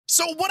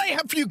So what I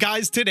have for you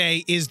guys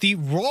today is the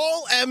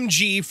Raal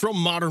MG from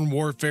Modern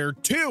Warfare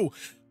 2.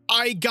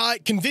 I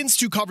got convinced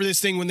to cover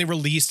this thing when they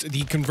released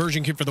the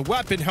conversion kit for the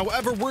weapon.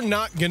 However, we're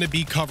not going to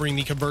be covering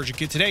the conversion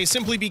kit today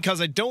simply because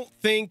I don't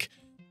think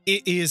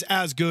it is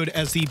as good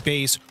as the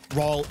base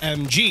Raal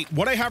MG.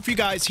 What I have for you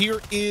guys here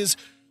is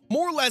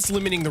more or less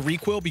limiting the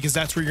recoil because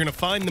that's where you're going to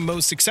find the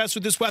most success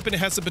with this weapon. It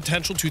has the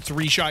potential to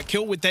 3-shot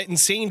kill with that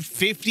insane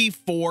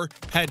 54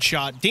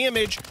 headshot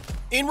damage.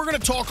 And we're going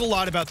to talk a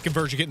lot about the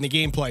conversion kit in the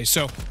gameplay,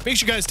 so make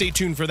sure you guys stay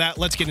tuned for that.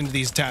 Let's get into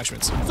these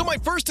attachments. So my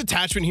first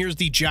attachment here is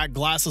the Jack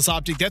glassless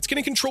optic. That's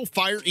going to control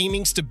fire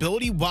aiming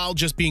stability while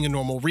just being a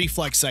normal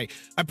reflex sight.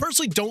 I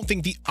personally don't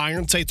think the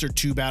iron sights are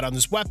too bad on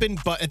this weapon,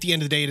 but at the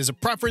end of the day, it is a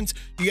preference.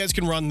 You guys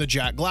can run the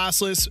Jack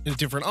glassless, a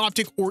different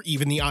optic, or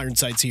even the iron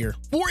sights here.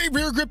 For a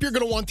rear grip, you're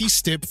going to want the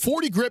Stip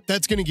 40 grip.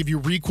 That's going to give you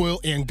recoil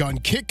and gun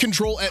kick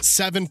control at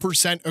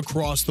 7%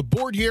 across the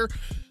board here.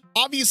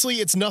 Obviously,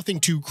 it's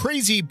nothing too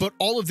crazy, but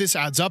all of this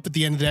adds up at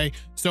the end of the day,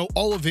 so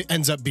all of it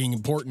ends up being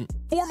important.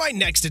 For my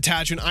next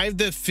attachment, I have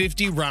the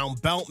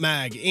 50-round belt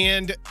mag,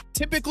 and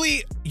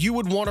typically you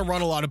would want to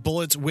run a lot of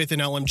bullets with an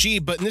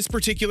LMG, but in this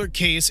particular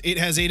case, it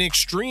has an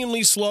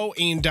extremely slow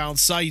aim down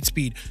sight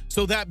speed.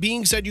 So that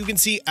being said, you can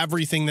see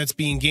everything that's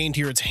being gained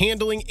here. It's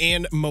handling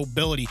and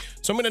mobility.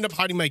 So I'm going to end up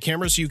hiding my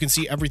camera so you can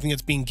see everything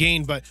that's being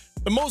gained, but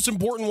the most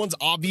important ones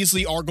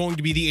obviously are going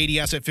to be the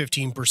ADS at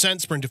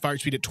 15%, sprint to fire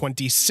speed at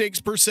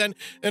 26%,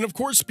 and of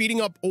course speeding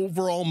up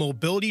overall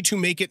mobility to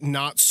make it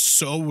not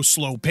so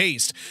slow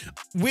paced.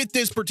 With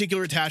this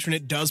particular attachment,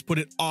 it does put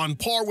it on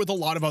par with a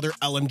lot of other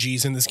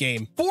LMGs in this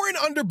game. For an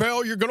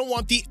underbarrel, you're going to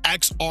want the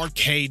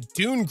XRK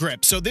Dune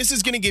grip. So this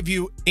is going to give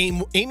you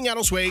aiming out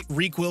of sway,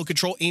 recoil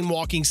control, aim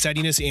walking,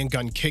 steadiness, and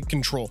gun kick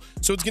control.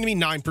 So it's going to be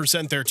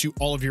 9% there to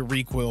all of your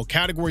recoil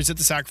categories at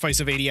the sacrifice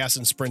of ADS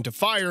and sprint to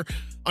fire.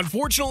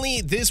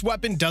 Unfortunately, this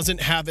weapon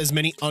doesn't have as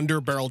many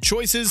underbarrel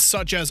choices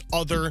such as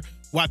other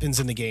weapons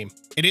in the game.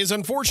 It is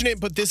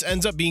unfortunate, but this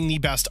ends up being the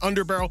best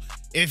underbarrel.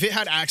 If it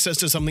had access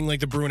to something like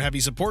the Bruin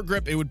Heavy Support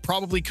Grip, it would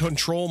probably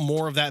control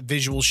more of that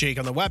visual shake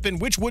on the weapon,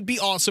 which would be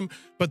awesome,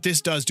 but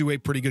this does do a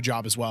pretty good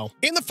job as well.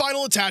 And the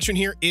final attachment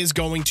here is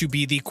going to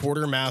be the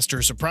Quartermaster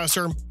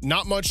Suppressor.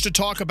 Not much to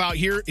talk about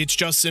here. It's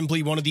just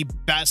simply one of the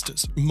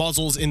best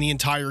muzzles in the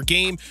entire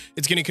game.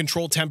 It's going to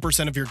control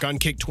 10% of your gun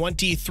kick,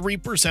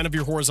 23% of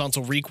your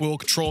horizontal recoil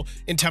control,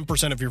 and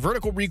 10% of your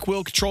vertical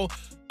recoil control.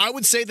 I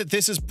would say that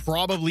this is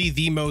probably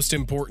the most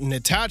important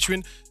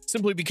attachment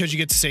simply because you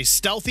get to stay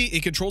stealthy.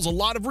 It controls a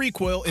lot of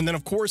recoil, and then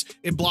of course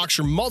it blocks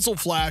your muzzle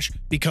flash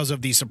because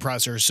of the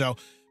suppressor. So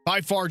by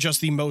far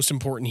just the most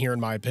important here in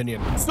my opinion.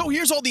 So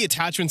here's all the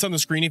attachments on the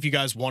screen if you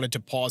guys wanted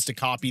to pause to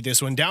copy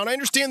this one down. I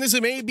understand this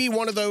may be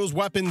one of those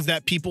weapons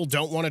that people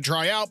don't want to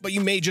try out, but you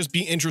may just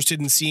be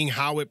interested in seeing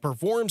how it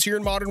performs here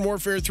in Modern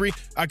Warfare 3.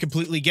 I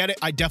completely get it.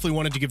 I definitely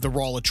wanted to give the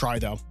Raal a try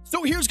though.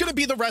 So here's going to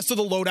be the rest of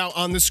the loadout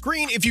on the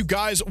screen if you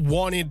guys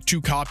wanted to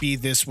copy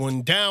this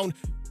one down.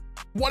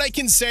 What I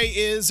can say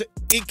is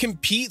it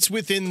competes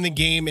within the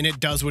game and it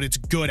does what it's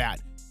good at.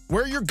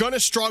 Where you're gonna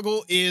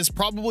struggle is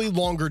probably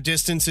longer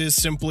distances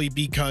simply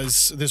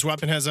because this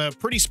weapon has a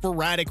pretty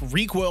sporadic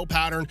recoil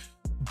pattern,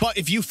 but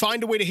if you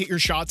find a way to hit your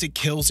shots, it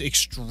kills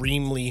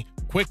extremely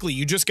quickly.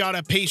 You just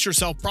gotta pace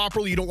yourself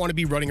properly. You don't want to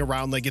be running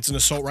around like it's an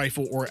assault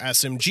rifle or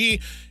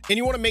SMG, and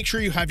you want to make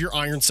sure you have your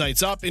iron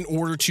sights up in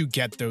order to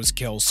get those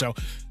kills. So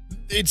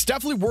it's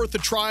definitely worth a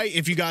try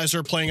if you guys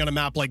are playing on a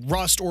map like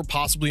Rust or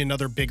possibly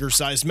another bigger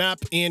size map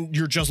and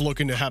you're just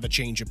looking to have a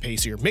change of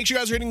pace here. Make sure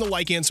you guys are hitting the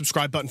like and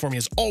subscribe button for me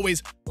as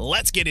always.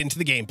 Let's get into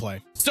the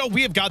gameplay. So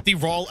we have got the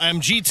Raal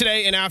MG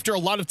today, and after a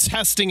lot of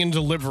testing and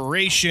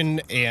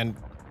deliberation and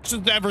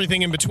just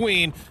everything in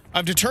between,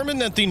 I've determined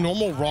that the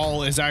normal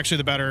Raal is actually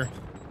the better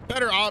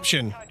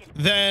option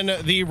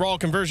than the Raal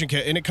conversion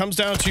kit, and it comes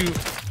down to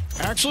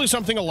actually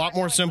something a lot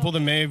more simple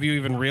than many of you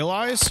even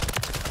realize.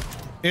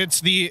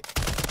 It's the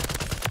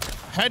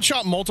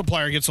headshot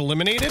multiplier gets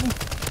eliminated.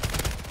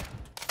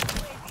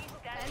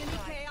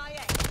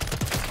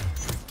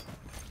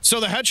 So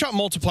the headshot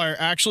multiplier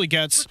actually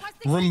gets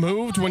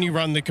removed when you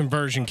run the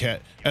conversion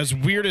kit, as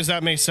weird as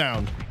that may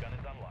sound.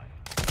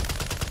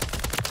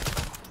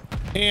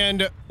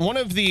 And one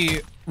of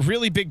the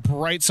really big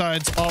bright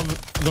sides of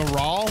the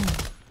Raal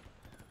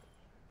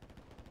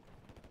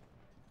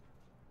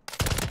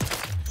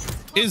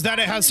is that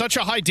it has such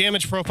a high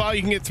damage profile.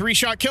 You can get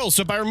 3-shot kills.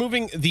 So by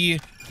removing the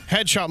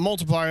headshot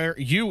multiplier,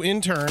 you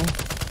in turn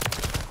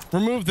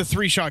remove the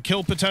 3-shot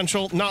kill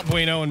potential. Not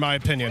bueno in my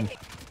opinion.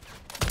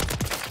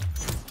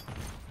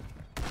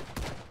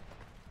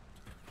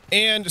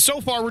 And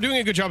so far we're doing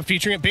a good job of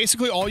featuring it.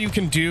 Basically all you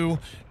can do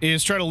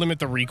is try to limit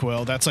the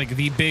recoil. That's like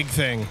the big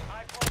thing.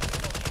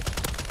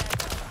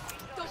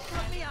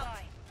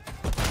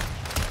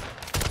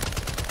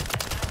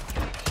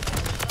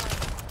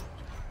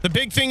 The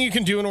big thing you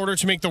can do in order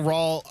to make the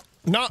Raal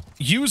not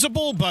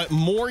usable, but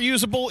more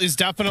usable is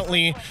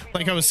definitely,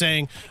 like I was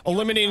saying,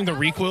 eliminating the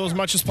recoil as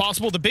much as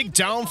possible. The big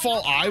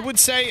downfall, I would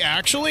say,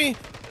 actually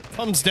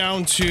comes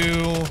down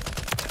to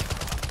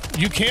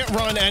You can't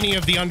run any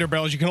of the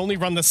underbarrels. You can only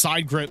run the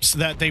side grips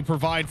that they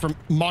provide from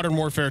Modern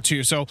Warfare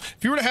 2. So if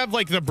you were to have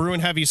like the Bruin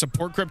Heavy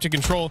support grip to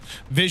control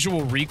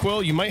visual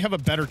recoil, you might have a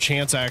better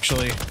chance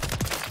actually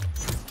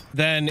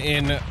than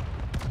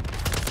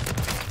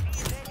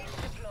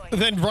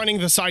running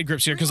the side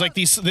grips here, because like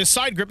this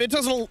side grip, it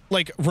doesn't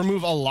like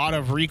remove a lot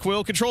of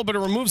recoil control, but it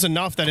removes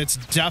enough that it's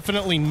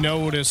definitely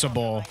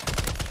noticeable.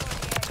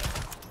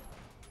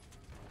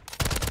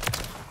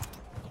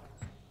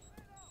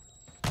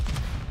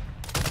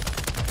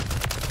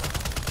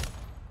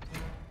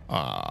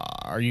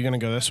 Are you gonna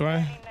go this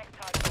way?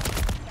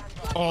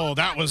 Oh,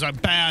 that was a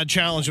bad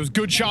challenge. It was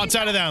good shots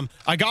out of them.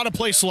 I gotta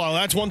play slow.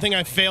 That's one thing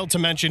I failed to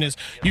mention is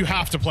you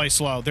have to play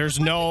slow. There's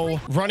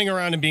no running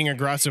around and being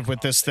aggressive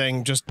with this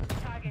thing. Just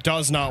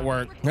does not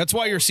work. That's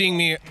why you're seeing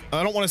me.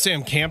 I don't want to say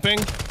I'm camping,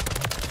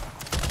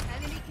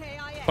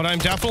 but I'm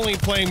definitely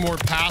playing more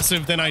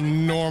passive than I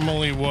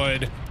normally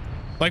would.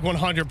 Like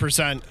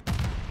 100%.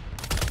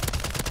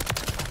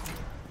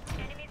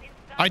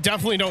 I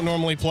definitely don't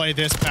normally play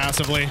this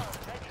passively.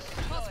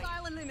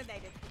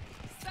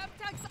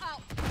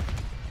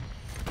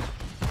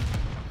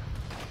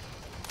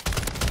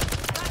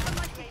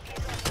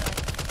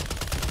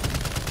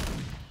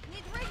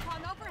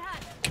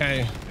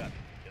 Okay,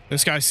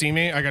 this guy see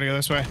me? I gotta go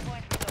this way.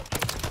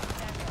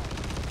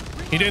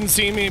 He didn't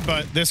see me,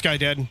 but this guy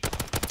did.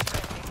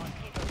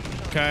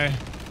 Okay.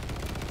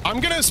 I'm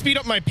gonna speed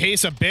up my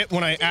pace a bit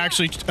when I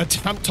actually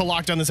attempt to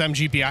lock down this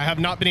MGP. I have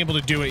not been able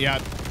to do it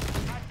yet.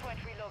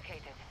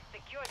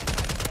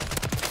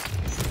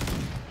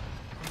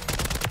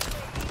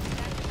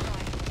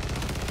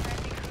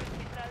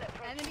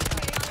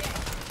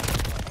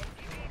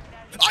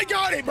 I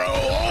got it, bro.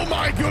 Oh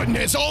my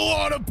goodness. A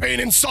lot of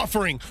pain and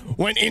suffering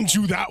went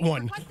into that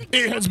one.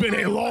 It has been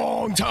a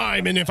long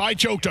time, and if I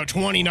choked a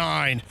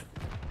 29,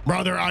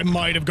 brother, I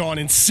might have gone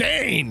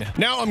insane.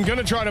 Now I'm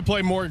gonna try to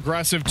play more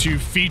aggressive to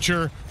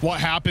feature what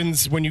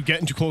happens when you get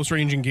into close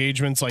range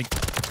engagements, like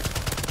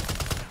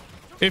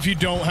if you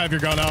don't have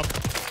your gun up.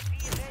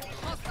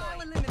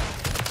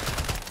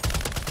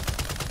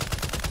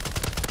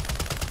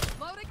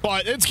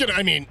 But it's gonna,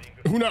 I mean,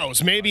 who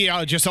knows? Maybe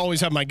I'll just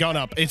always have my gun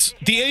up. It's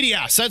the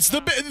ADS. That's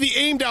the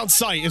aim down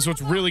sight is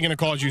what's really gonna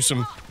cause you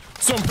some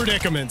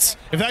predicaments.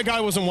 If that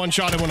guy wasn't one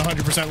shot, I would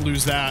 100%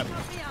 lose that.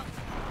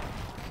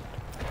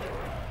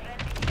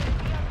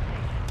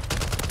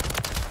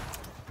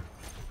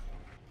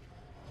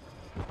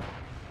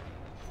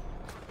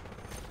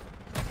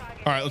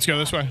 All right, let's go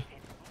this way.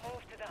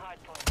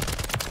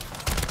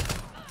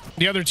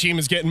 The other team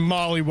is getting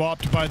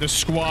molly-whopped by the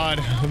squad,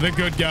 the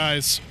good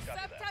guys.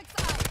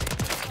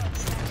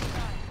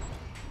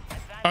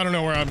 I don't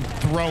know where I'm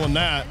throwing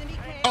that.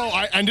 Oh,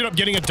 I ended up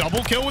getting a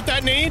double kill with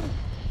that nade?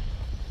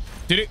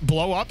 Did it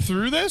blow up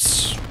through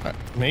this?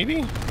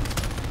 Maybe?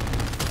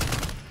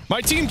 My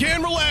team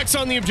can relax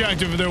on the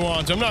objective if they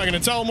want. I'm not going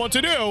to tell them what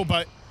to do,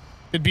 but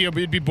it'd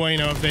be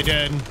bueno if they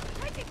did.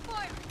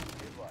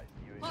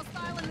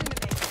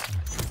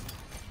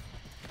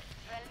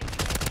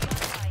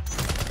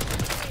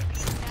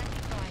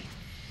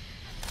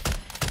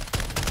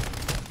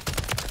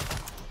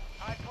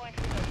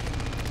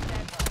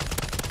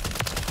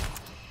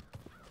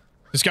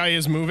 This guy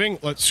is moving.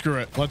 Let's screw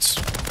it. Let's.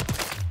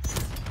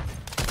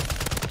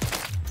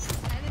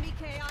 Enemy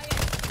KIA.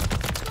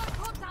 Got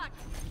contact.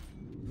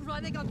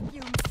 Running on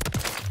fumes.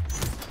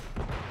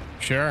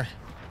 Sure.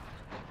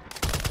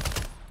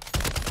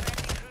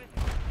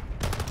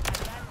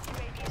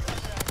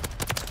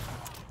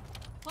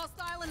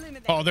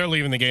 Oh, they're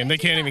leaving the game. They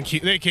can't even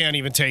keep. They can't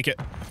even take it.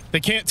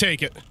 They can't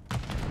take it.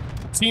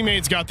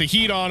 Teammates got the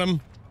heat on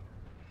them.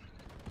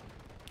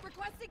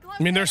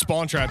 I mean, they're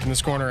spawn trapped in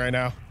this corner right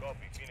now.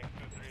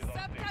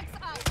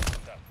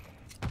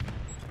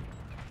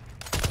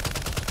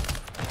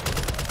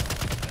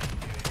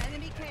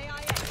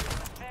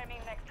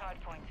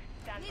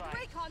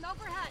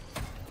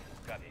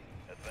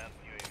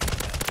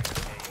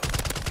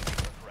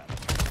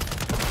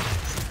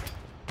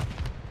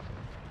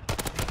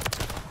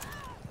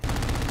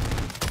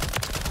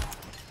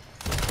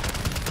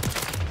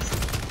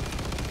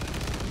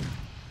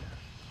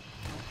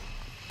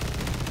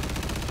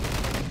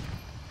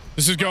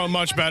 This is going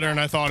much better than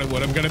I thought it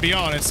would. I'm going to be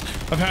honest.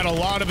 I've had a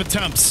lot of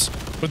attempts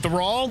with the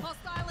Raal,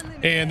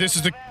 and this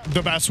is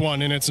the best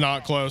one, and it's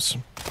not close.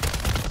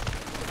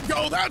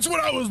 Yo, that's what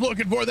I was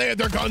looking for. They had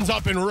their guns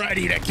up and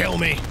ready to kill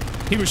me.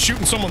 He was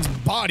shooting someone's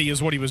body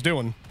is what he was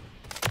doing.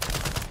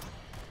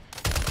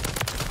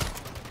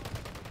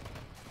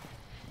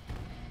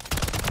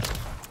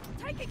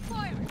 Taking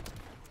fire.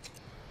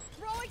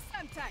 Throwing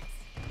Semtex.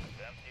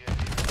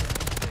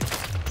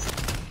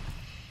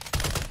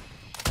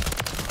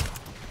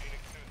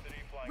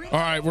 All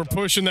right, we're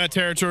pushing that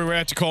territory. We're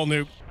at to call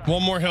nuke.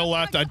 One more hill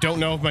left. I don't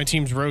know if my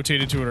team's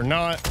rotated to it or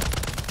not.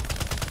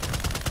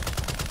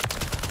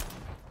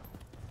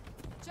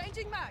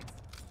 Changing mags.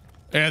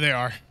 Yeah, they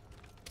are.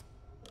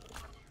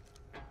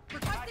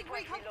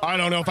 I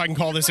don't know if I can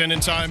call this in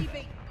time.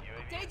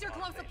 Danger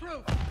close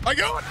approved. I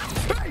got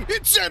it. Hey,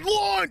 it said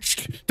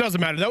launched.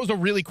 Doesn't matter. That was a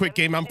really quick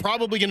game. I'm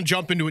probably going to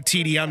jump into a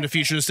TDM to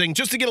feature this thing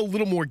just to get a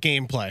little more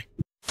gameplay.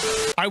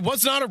 I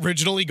was not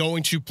originally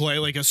going to play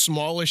like a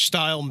smallish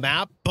style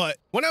map, but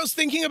when I was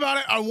thinking about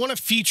it, I want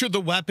to feature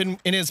the weapon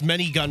in as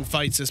many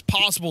gunfights as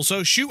possible.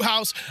 So Shoot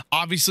House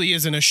obviously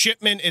isn't a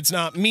shipment. It's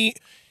not meat.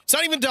 It's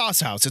not even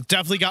DOS House. It's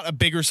definitely got a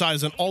bigger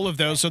size than all of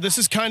those. So this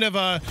is kind of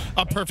a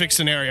perfect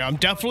scenario. I'm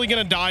definitely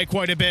going to die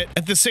quite a bit.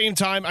 At the same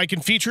time, I can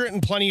feature it in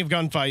plenty of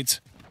gunfights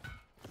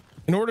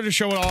in order to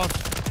show it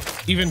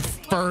off even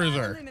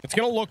further. It's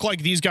going to look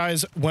like these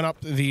guys went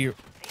up the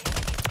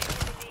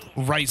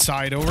right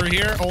side over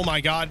here. Oh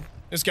my God.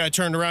 This guy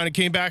turned around and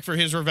came back for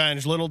his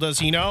revenge. Little does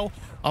he know,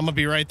 I'm going to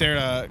be right there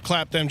to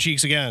clap them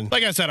cheeks again.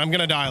 Like I said, I'm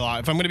going to die a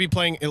lot. If I'm going to be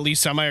playing at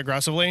least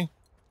semi-aggressively,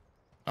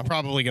 I'm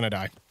probably going to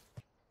die.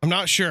 I'm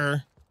not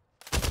sure.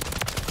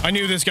 I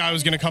knew this guy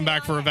was going to come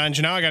back for revenge.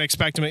 Now I got to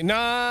expect him. Nah,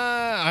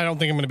 I don't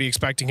think I'm going to be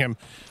expecting him.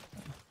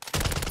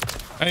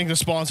 I think the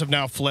spawns have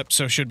now flipped,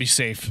 so should be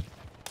safe.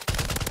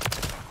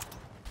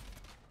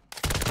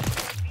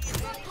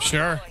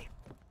 Sure.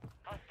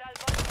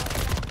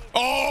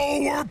 Oh,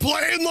 we're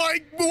playing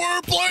like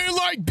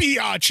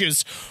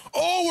biatches.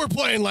 Oh, we're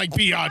playing like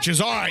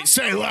biatches. All right,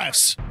 say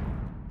less.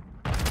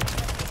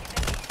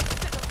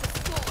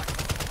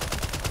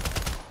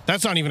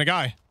 That's not even a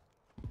guy.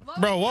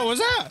 Bro, what was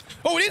that?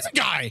 Oh, it is a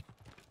guy.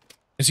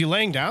 Is he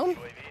laying down?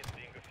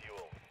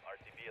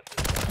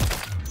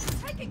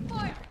 Taking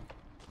fire.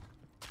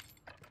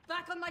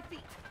 Back on my feet.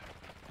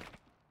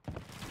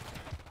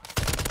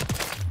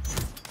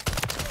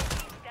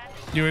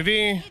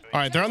 UAV. All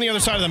right, they're on the other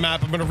side of the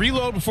map. I'm going to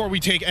reload before we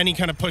take any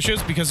kind of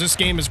pushes because this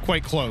game is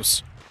quite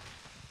close.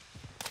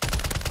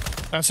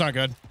 That's not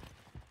good.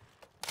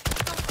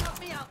 Don't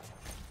cut me out.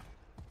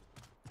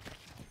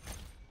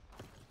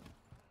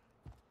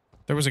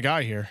 There was a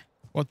guy here.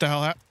 What the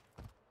hell happened?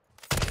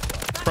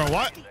 Bro,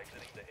 what?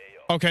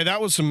 Okay, that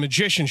was some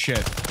magician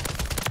shit.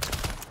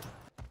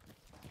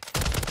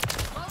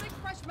 Loading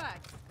fresh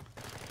mags.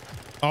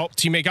 Oh,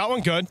 teammate got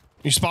one. Good.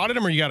 You spotted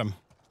him or you got him?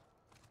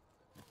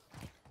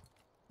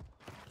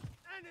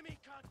 Enemy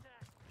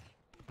contact.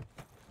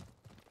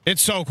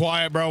 It's so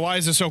quiet, bro. Why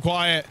is it so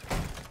quiet?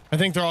 I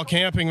think they're all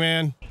camping,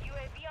 man.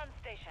 UAV on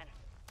station.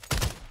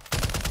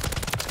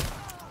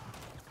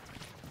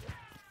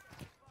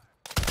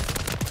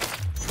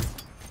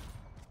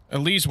 At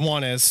least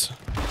one is.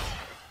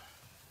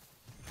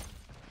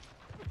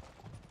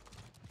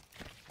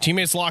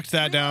 Teammates locked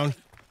that down.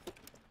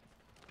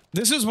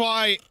 This is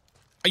why,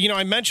 you know,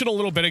 I mentioned a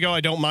little bit ago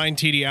I don't mind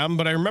TDM,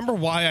 but I remember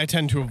why I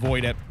tend to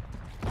avoid it.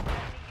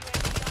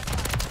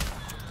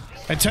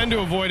 I tend to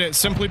avoid it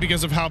simply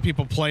because of how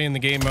people play in the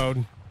game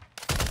mode.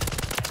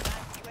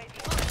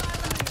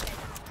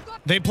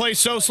 They play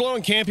so slow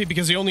and campy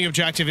because the only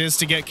objective is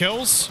to get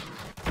kills.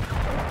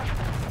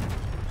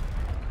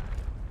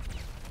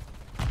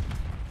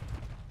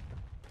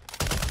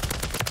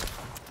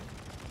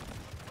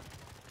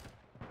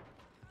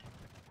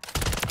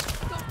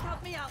 Don't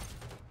cut me out.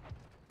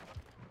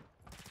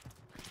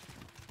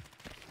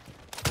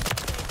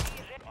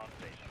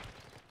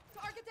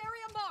 Target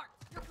area marked.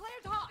 You're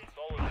cleared hot.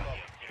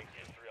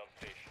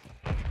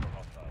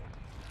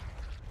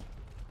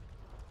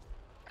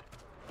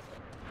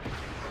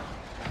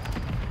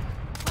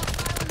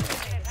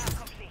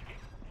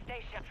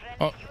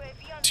 Oh,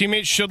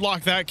 teammates should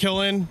lock that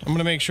kill in. I'm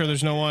gonna make sure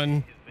there's no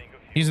one.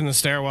 He's in the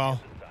stairwell.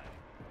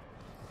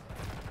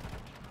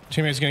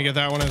 Teammate's gonna get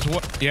that one as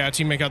well. Yeah,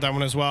 teammate got that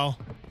one as well.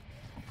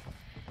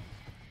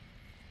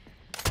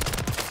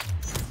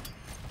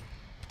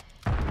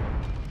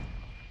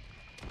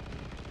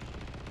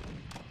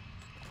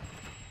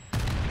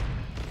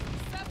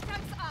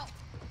 Subjects out.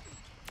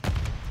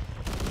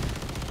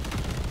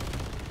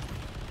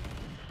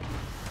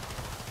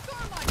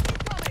 Thermite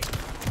incoming.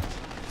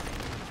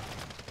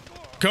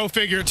 Go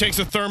figure. It takes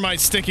a thermite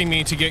sticking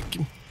me to get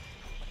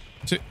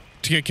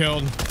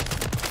killed.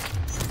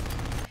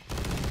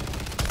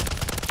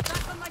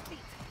 Back on my feet.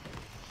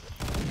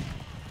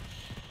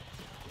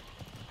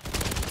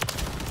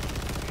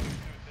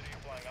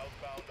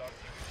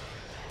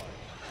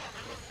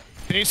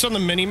 Based on the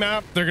mini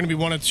map, they're gonna be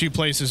one of two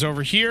places: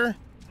 over here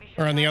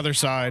or on the other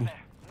side.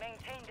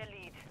 Maintain the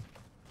lead.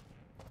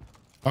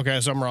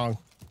 Okay, so I'm wrong.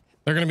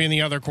 They're gonna be in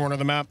the other corner of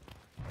the map.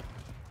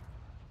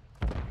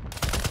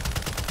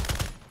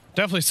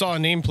 Definitely saw a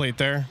nameplate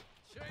there.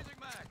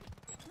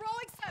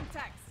 Throwing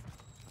Semtex.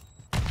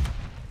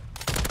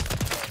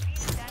 UAV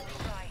standing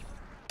by.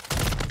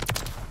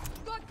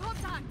 Got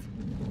contact.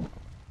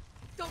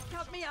 Don't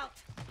cut me out.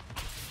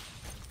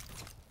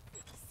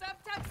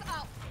 Semtex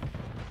out.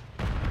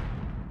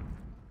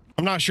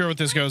 I'm not sure what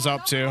this goes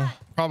up to.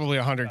 Probably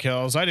 100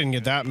 kills. I didn't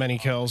get that many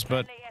kills,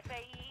 but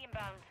FAE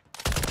inbound.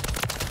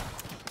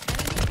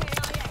 Enemy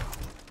KIA.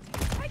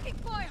 Taking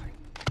fire.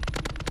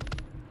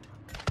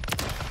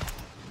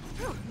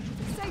 Whew,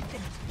 safety.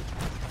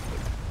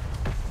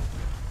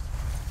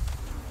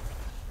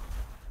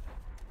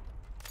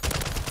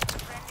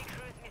 Friendly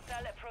cruise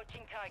missile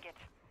approaching target.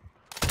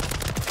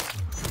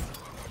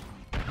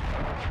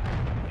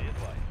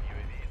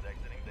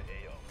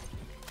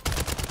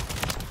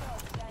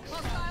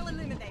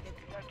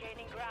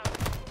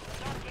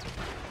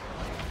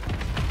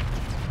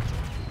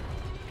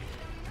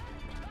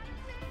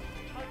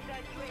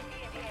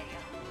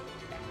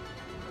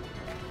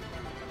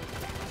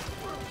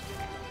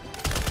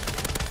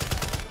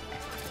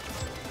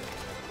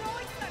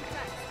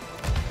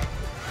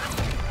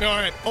 All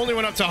right, only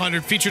went up to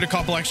 100. Featured a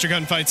couple extra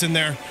gunfights in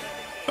there.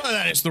 But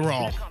that is the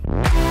Raal.